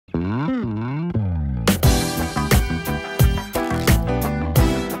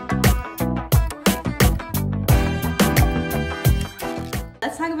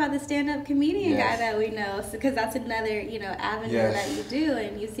about the stand-up comedian Yes. guy that we know, because that's another, avenue Yes. that you do,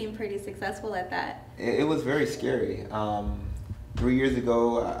 and you seem pretty successful at that. It was very scary. 3 years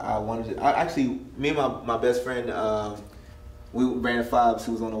ago, I wanted to. Actually, me and my best friend, Brandon Fobbs,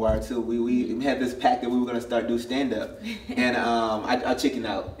 who was on the wire too. We had this pact that we were gonna start do stand up, and I chickened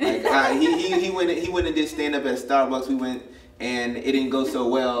out. Like he went and did stand up at Starbucks. We went. And it didn't go so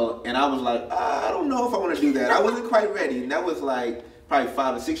well, and I was like, I don't know if I want to do that. I wasn't quite ready, and that was like probably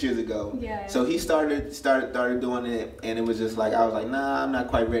 5 or 6 years ago. Yeah. So he started doing it, and it was just like I was like, nah, I'm not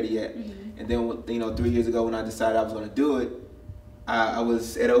quite ready yet. Mm-hmm. And then 3 years ago when I decided I was going to do it, I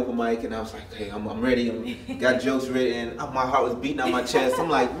was at an open mic, and I was like, hey, I'm ready. Got jokes written. My heart was beating out my chest. I'm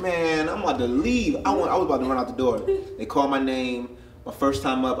like, man, I'm about to leave. I was about to run out the door. They called my name. My first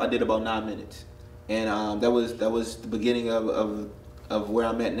time up, I did about 9 minutes. And that was the beginning of where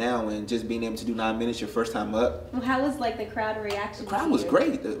I'm at now, and just being able to do 9 minutes your first time up. Well, how was like the crowd reaction? The crowd was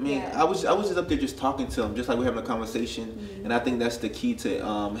great. I mean, Yeah. I was just up there just talking to them, just like we're having a conversation. Mm-hmm. And I think that's the key to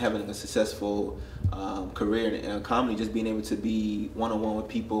having a successful career in comedy, just being able to be one-on-one with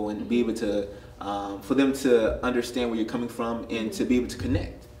people and be able to for them to understand where you're coming from and to be able to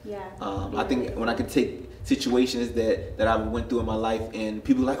connect. Yeah. I think when I could take situations that I went through in my life, and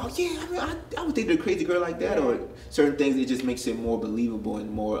people are like, oh yeah, I would date a crazy girl like that, or certain things, it just makes it more believable and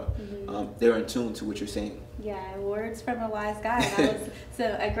more they're in tune to what you're saying. Yeah, words from a wise guy. That was so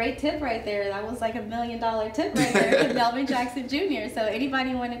a great tip right there. That was like $1 million tip right there to Melvin Jackson Jr. So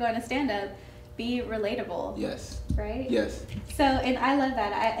anybody want to go on a stand-up, be relatable. Yes. Right? Yes. So, and I love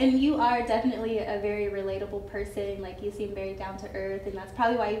that. And you are definitely a very relatable person. Like, you seem very down to earth, and that's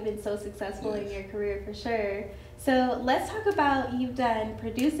probably why you've been so successful in your career for sure. So let's talk about, you've done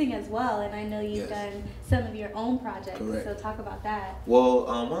producing as well, and I know you've done some of your own projects. Correct. So talk about that. Well,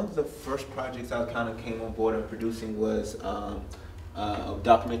 one of the first projects I kind of came on board and producing was a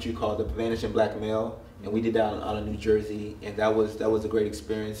documentary called The Vanishing Black Male, and we did that out of New Jersey, and that was a great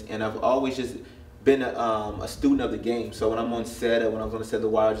experience. And I've always just been a student of the game. So when I'm on set, or when I was on the set of The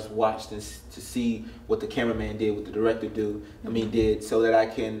Wire, I just watched to see what the cameraman did, what the director did, so that I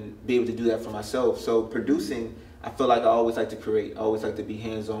can be able to do that for myself. So producing, I feel like I always like to create. I always like to be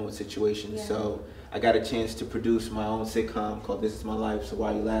hands-on with situations. Yeah. So I got a chance to produce my own sitcom called This Is My Life, So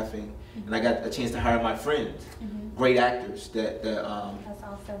Why Are You Laughing? And I got a chance to hire my friends, great actors that that's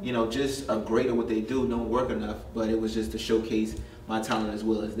awesome. just are great at what they do, don't work enough, but it was just to showcase my talent as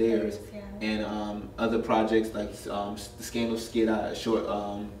well as theirs. And other projects like the Scandal skit,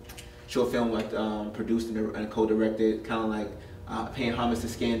 short film like produced and co-directed, kind of like paying homage to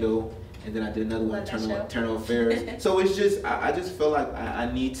Scandal. And then I did another one, Internal Affairs. So it's just, I just feel like I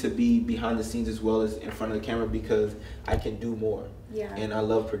need to be behind the scenes as well as in front of the camera, because I can do more. Yeah. And I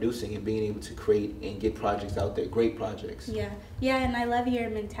love producing and being able to create and get projects out there, great projects. Yeah, and I love your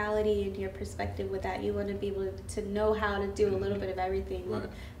mentality and your perspective with that. You want to be able to know how to do a little bit of everything. Right.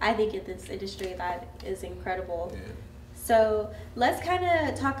 I think in this industry that is incredible. Yeah. So let's kind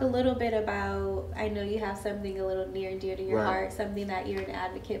of talk a little bit about, I know you have something a little near and dear to your heart, something that you're an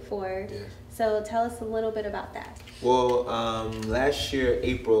advocate for. Yes. So tell us a little bit about that. Well, last year,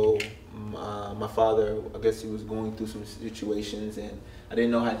 April, my father, I guess he was going through some situations, and I didn't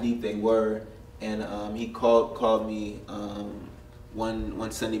know how deep they were. And he called me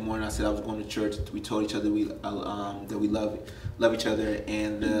one Sunday morning. I said I was going to church. We told each other that we love each other.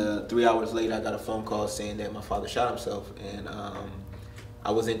 And 3 hours later, I got a phone call saying that my father shot himself. And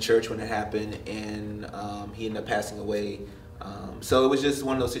I was in church when it happened, and he ended up passing away. So it was just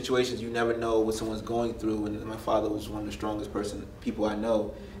one of those situations, you never know what someone's going through, and my father was one of the strongest people I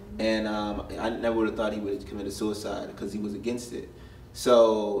know, and I never would have thought he would have committed suicide because he was against it.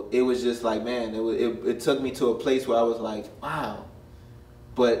 So it was just like, man, it took me to a place where I was like, wow.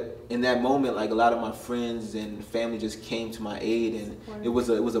 But in that moment, like, a lot of my friends and family just came to my aid, and it was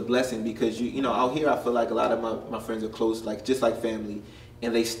a blessing, because you know out here I feel like a lot of my friends are close, like just like family.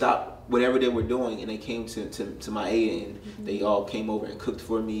 And they stopped whatever they were doing, and they came to my aid, and they all came over and cooked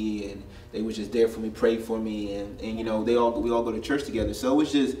for me, and they were just there for me, prayed for me, and you know we all go to church together. So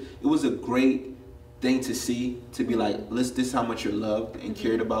it was a great thing to see, to be like, this is how much you're loved and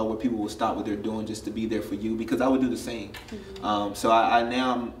cared about, where people will stop what they're doing just to be there for you, because I would do the same. So I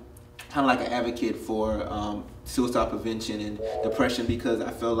now I'm kind of like an advocate for suicide prevention and depression, because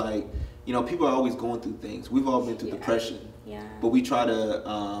I feel like, you know, people are always going through things. We've all been through depression. Yeah. But we try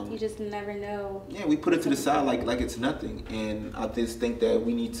to you just never know. Yeah, we put it to the side like it's nothing. And I just think that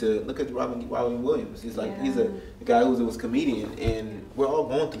we need to look at Robin Williams. He's like he's a guy who was a comedian, and we're all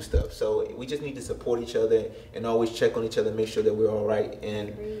going through stuff. So we just need to support each other and always check on each other, make sure that we're all right,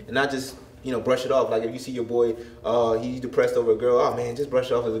 and not just brush it off. Like if you see your boy, he's depressed over a girl, oh man, just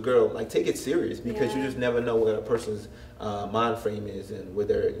brush it off as a girl. Like take it serious, because you just never know what a person's mind frame is and what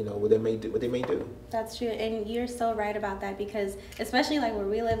they may do. That's true, and you're so right about that, because especially like where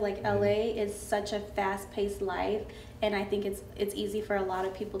we live, like LA is such a fast-paced life, and I think it's easy for a lot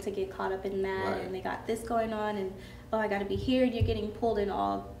of people to get caught up in that, and they got this going on, and oh, I got to be here, and you're getting pulled in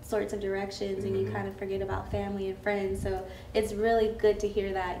all sorts of directions, and you kind of forget about family and friends. So it's really good to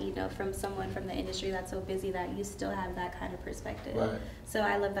hear that, from someone from the industry that's so busy, that you still have that kind of perspective. Right. So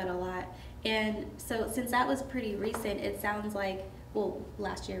I love that a lot. And so since that was pretty recent, it sounds like, well,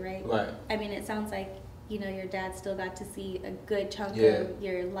 last year, right? Right. I mean, it sounds like, your dad still got to see a good chunk of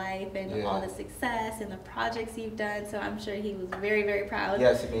your life and all the success and the projects you've done. So I'm sure he was very, very proud.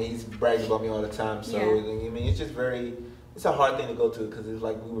 Yes, I mean, he's bragging about me all the time. So, I mean, it's just it's a hard thing to go to, because it's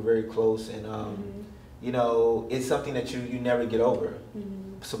like we were very close, and, it's something that you never get over.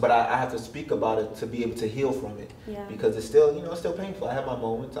 So, but I have to speak about it to be able to heal from it, because it's still, it's still painful. I have my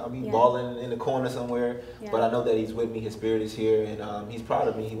moments. I'll be balling in the corner somewhere, but I know that he's with me. His spirit is here, and he's proud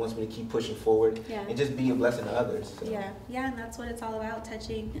of me. He wants me to keep pushing forward and just be a blessing to others. So. Yeah, and that's what it's all about,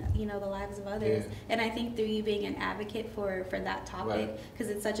 touching, the lives of others. And I think through you being an advocate for that topic,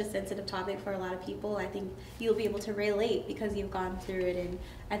 because it's such a sensitive topic for a lot of people, I think you'll be able to relate because you've gone through it, and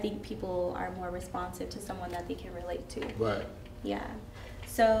I think people are more responsive to someone that they can relate to. Right. Yeah.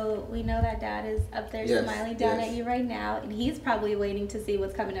 So we know that Dad is up there smiling down at you right now, and he's probably waiting to see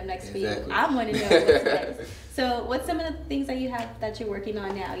what's coming up next for you. I want to know what's next. So what's some of the things that you have that you're working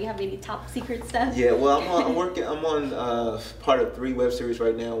on now? You have any top secret stuff? Yeah, well, I'm on part of 3 web series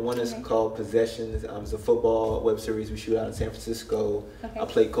right now. One is called Possessions. It's a football web series we shoot out in San Francisco. I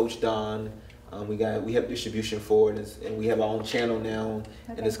play Coach Don. We have distribution for it, and we have our own channel now,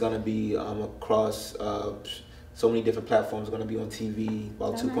 and it's going to be across so many different platforms. Going to be on TV,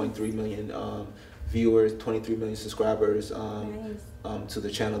 about 2.3 million viewers, 23 million subscribers to the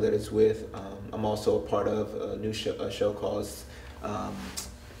channel that it's with. I'm also a part of a new show called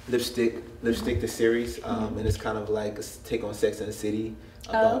Lipstick the series, and it's kind of like a take on Sex and the City,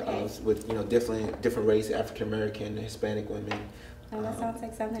 with different race, African American, Hispanic women. Oh, that sounds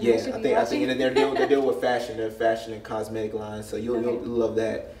like something I should be I think and they're dealing with fashion. They're fashion and cosmetic lines, so you'll love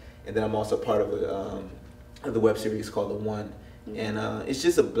that. And then I'm also part of the web series called The One. And it's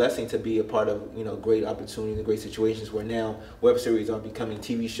just a blessing to be a part of great opportunities and great situations where now web series are becoming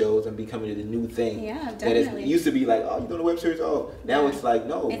TV shows and becoming the new thing. Yeah, definitely. It used to be like, oh, you doing a web series? Oh, now it's like,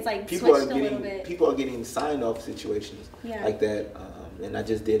 no. It's like people are switched getting signed off situations like that. And I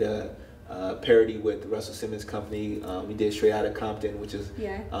just did a parody with the Russell Simmons Company. We did Straight Outta Compton, which is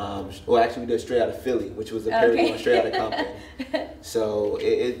we did Straight Outta Philly, which was a parody on Straight Outta Compton. So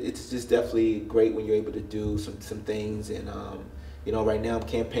it's just definitely great when you're able to do some things. And right now I'm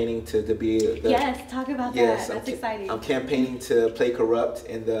campaigning to be talk about that. That's exciting. I'm campaigning to play Corrupt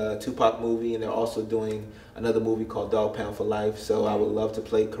in the Tupac movie, and they're also doing another movie called Dog Pound for Life. So I would love to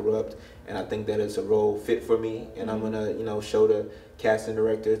play Corrupt, and I think that it's a role fit for me. And I'm gonna show the casting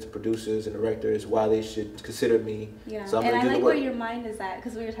directors, producers, and directors why they should consider me. So I'm and I like where your mind is at,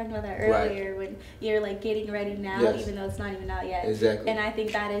 because we were talking about that earlier, when you're like getting ready now, even though it's not even out yet. Exactly. And I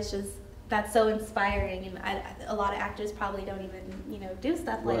think that is that's so inspiring, and a lot of actors probably don't even do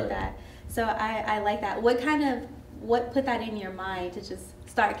stuff like that. So I like that. What put that in your mind to just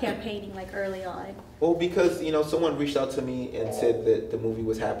start campaigning like early on? Well, because someone reached out to me and said that the movie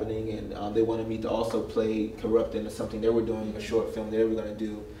was happening, and they wanted me to also play Corrupt into something they were doing, a short film they were going to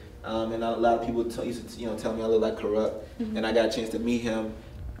do. And a lot of people used to tell me I look like Corrupt, and I got a chance to meet him,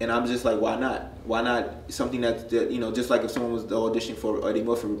 and I'm just like, why not? Why not something that just like if someone was auditioning for Eddie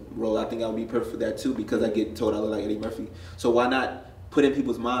Murphy role, I think I would be perfect for that too, because I get told I look like Eddie Murphy. So why not put in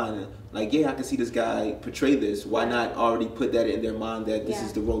people's mind, like, I can see this guy portray this. Why not already put that in their mind that this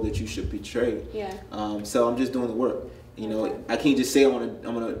is the role that you should portray? So I'm just doing the work. I can't just say I'm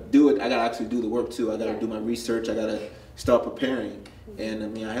gonna do it. I gotta actually do the work too. I gotta do my research. I gotta start preparing. And I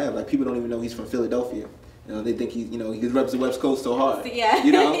mean, I have, like, people don't even know he's from Philadelphia. They think he reps the West Coast so hard. He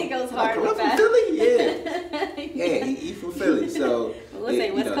goes hard with that. From Philly, he's from Philly. So we'll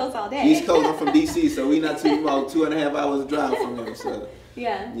say West Coast all day. East Coast, I'm from DC, so we not about 2.5 hours drive from him. So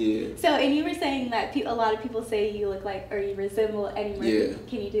yeah. So, and you were saying that a lot of people say you look like, or you resemble Eddie Murphy. Yeah.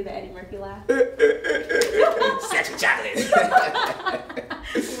 Can you do the Eddie Murphy laugh? Sex and chocolate.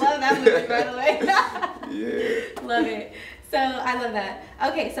 Love that movie, by the way. Yeah. Love it. So I love that.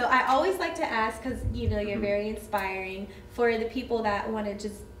 Okay, so I always like to ask, because you're very inspiring, for the people that want to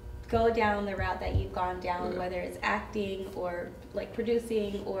just go down the route that you've gone down, whether it's acting or like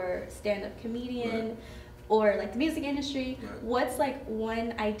producing or stand-up comedian. or like the music industry, Right. what's like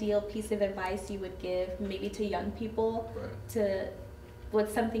one ideal piece of advice you would give maybe to young people? Right.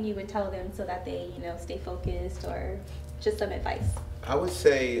 What's something you would tell them so that they, stay focused, or just some advice? I would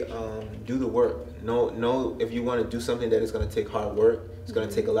say do the work. Know if you want to do something that is going to take hard work. It's going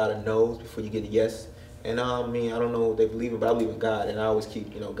to take a lot of no's before you get a yes. And I mean, I don't know what they believe in, but I believe in God, and I always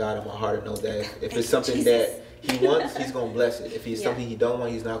keep God in my heart and know that if it's something Jesus. that He wants, He's gonna bless it. If it's something He don't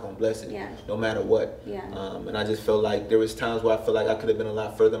want, He's not gonna bless it, no matter what. Yeah. And I just felt like there was times where I felt like I could have been a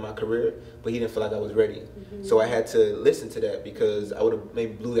lot further in my career, but He didn't feel like I was ready. So I had to listen to that, because I would have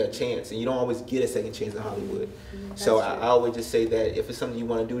maybe blew that chance. And you don't always get a second chance in Hollywood. So I always just say that if it's something you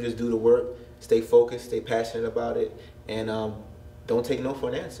want to do, just do the work, stay focused, stay passionate about it, and don't take no for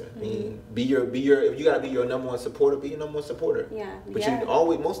an answer. I mean, be your. If you gotta be your number one supporter, be your number one supporter. Yeah. But you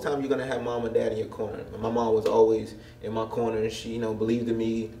always, most times, you're gonna have mom and dad in your corner. My mom was always in my corner, and she, believed in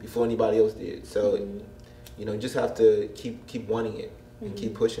me before anybody else did. So, you just have to keep wanting it and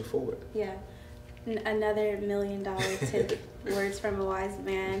keep pushing forward. Yeah. Another $1 million tip, words from a wise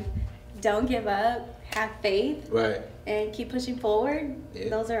man. Don't give up. Have faith. Right. And keep pushing forward. Yeah.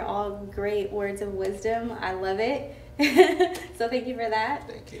 Those are all great words of wisdom. I love it. So thank you for that.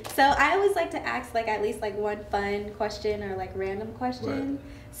 Thank you. So I always like to ask at least one fun question or random question. Right.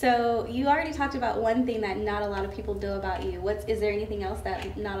 So you already talked about one thing that not a lot of people know about you. Is there anything else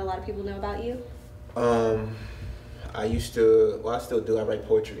that not a lot of people know about you? I still do. I write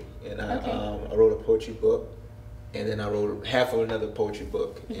poetry, and I wrote a poetry book, and then I wrote half of another poetry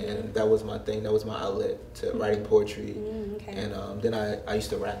book, and that was my thing. That was my outlet to writing poetry. And then I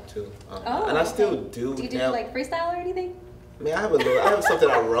used to rap too, and I still do. Do you do now. freestyle or anything? I mean, I have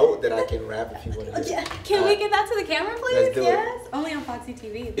something I wrote that I can rap if you want to. Yeah. Can we get that to the camera, please? Let's do it. Only on Foxy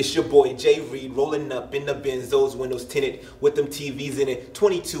TV. It's your boy Jay Reed rolling up in the Benzos, windows tinted with them TVs in it.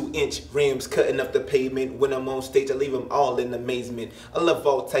 22-inch rims cutting up the pavement. When I'm on stage, I leave them all in amazement. I love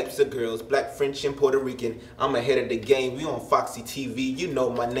all types of girls, black, French, and Puerto Rican. I'm ahead of the game. We on Foxy TV. You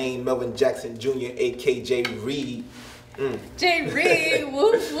know my name, Melvin Jackson Jr., aka Jay Reed. Jay Reed,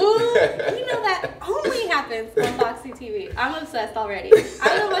 whoop whoop. That only happens on Foxy TV. I'm obsessed already. I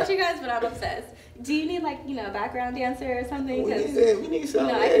don't know about you guys, but I'm obsessed. Do you need a background dancer or something? We need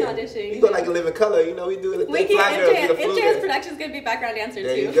something. I can audition. You go like a living color. We do it. We can. MJ's Productions gonna be background dancer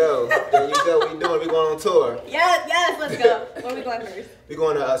there too. You go. There you go. We going on tour. Yes. Let's go. Where are we going first? We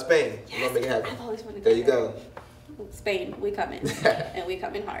going to Spain. Yes, We're gonna make it happen. I've always wanted to. There you go. Spain, we coming, and we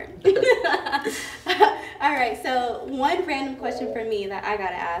coming hard. All right, so one random question for me that I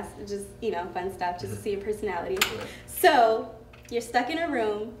gotta ask, just fun stuff, just to see your personality. Right. So you're stuck in a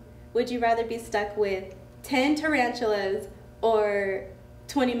room. Would you rather be stuck with 10 tarantulas or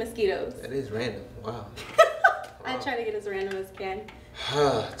 20 mosquitoes? That is random. Wow. I try to get as random as can.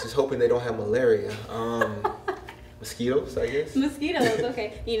 Just hoping they don't have malaria. Mosquitoes, I guess. Mosquitoes,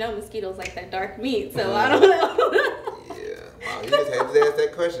 okay. Mosquitoes like that dark meat, so I don't know. Yeah. Wow, you just had to ask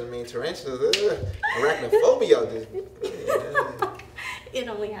that question. I mean, tarantulas, arachnophobia. It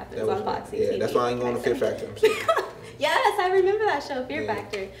only happens on Foxy TV. TV. That's why I ain't going to Fear Factor. Yes, I remember that show, Fear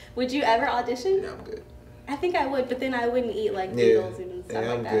Factor. Would you ever audition? No, I'm good. I think I would, but then I wouldn't eat beetles and stuff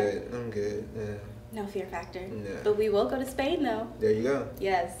like that. I'm good. Yeah. No Fear Factor. No. But we will go to Spain though. There you go.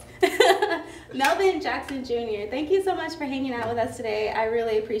 Yes. Melvin Jackson Jr., thank you so much for hanging out with us today. I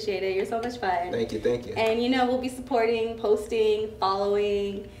really appreciate it. You're so much fun. Thank you. And we'll be supporting, posting,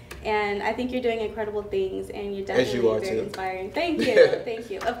 following, and I think you're doing incredible things, and you're definitely very inspiring. Thank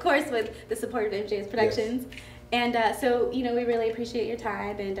you. Of course, with the support of MJ's Productions. Yes. And so, we really appreciate your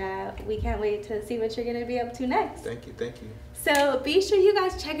time, and we can't wait to see what you're going to be up to next. Thank you. So be sure you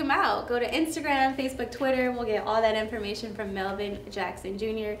guys check him out. Go to Instagram, Facebook, Twitter. We'll get all that information from Melvin Jackson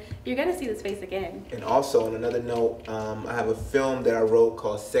Jr. You're going to see this face again. And also, on another note, I have a film that I wrote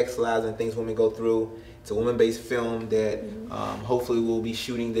called Sex, Lies, and Things Women Go Through. It's a woman-based film that hopefully we'll be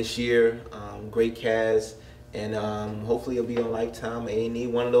shooting this year. Great cast. And hopefully it'll be on Lifetime, A&E,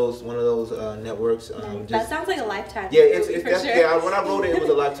 one of those networks. That sounds like a Lifetime movie. It's for sure. Yeah, when I wrote it, it was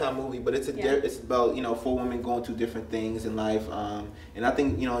a Lifetime movie, but it's about 4 women going through different things in life, and I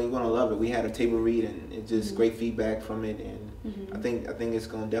think you're gonna love it. We had a table read, and it's just great feedback from it, and I think it's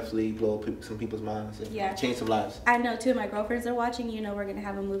gonna definitely blow some people's minds and change some lives. I know too. My girlfriends are watching. We're gonna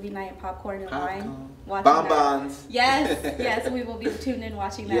have a movie night, popcorn and wine. Bonbons. Yes, we will be tuned in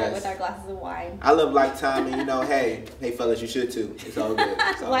watching that with our glasses of wine. I love Lifetime, and hey fellas, you should too. It's all good.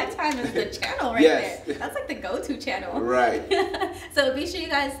 Lifetime is the channel right there. That's like the go-to channel. Right. So be sure you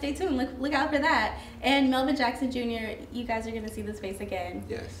guys stay tuned. Look out for that. And Melvin Jackson Jr., you guys are gonna see this face again.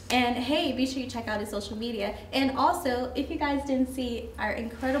 Yes. And hey, be sure you check out his social media. And also, if you guys guys didn't see our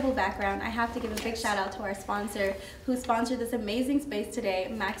incredible background, I have to give a big shout out to our sponsor who sponsored this amazing space today,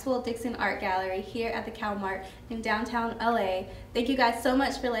 Maxwell Dixon Art Gallery here at the CalMart in downtown LA. Thank you guys so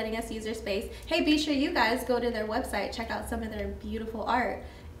much for letting us use their space. Hey, be sure you guys go to their website, check out some of their beautiful art.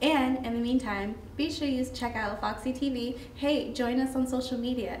 And in the meantime, be sure you check out Foxy TV. Hey, join us on social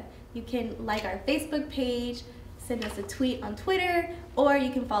media. You can like our Facebook page, send us a tweet on Twitter, or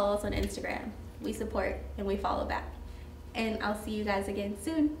you can follow us on Instagram. We support and we follow back. And I'll see you guys again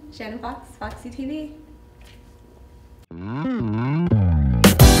soon. Shannon Fox, Foxy TV.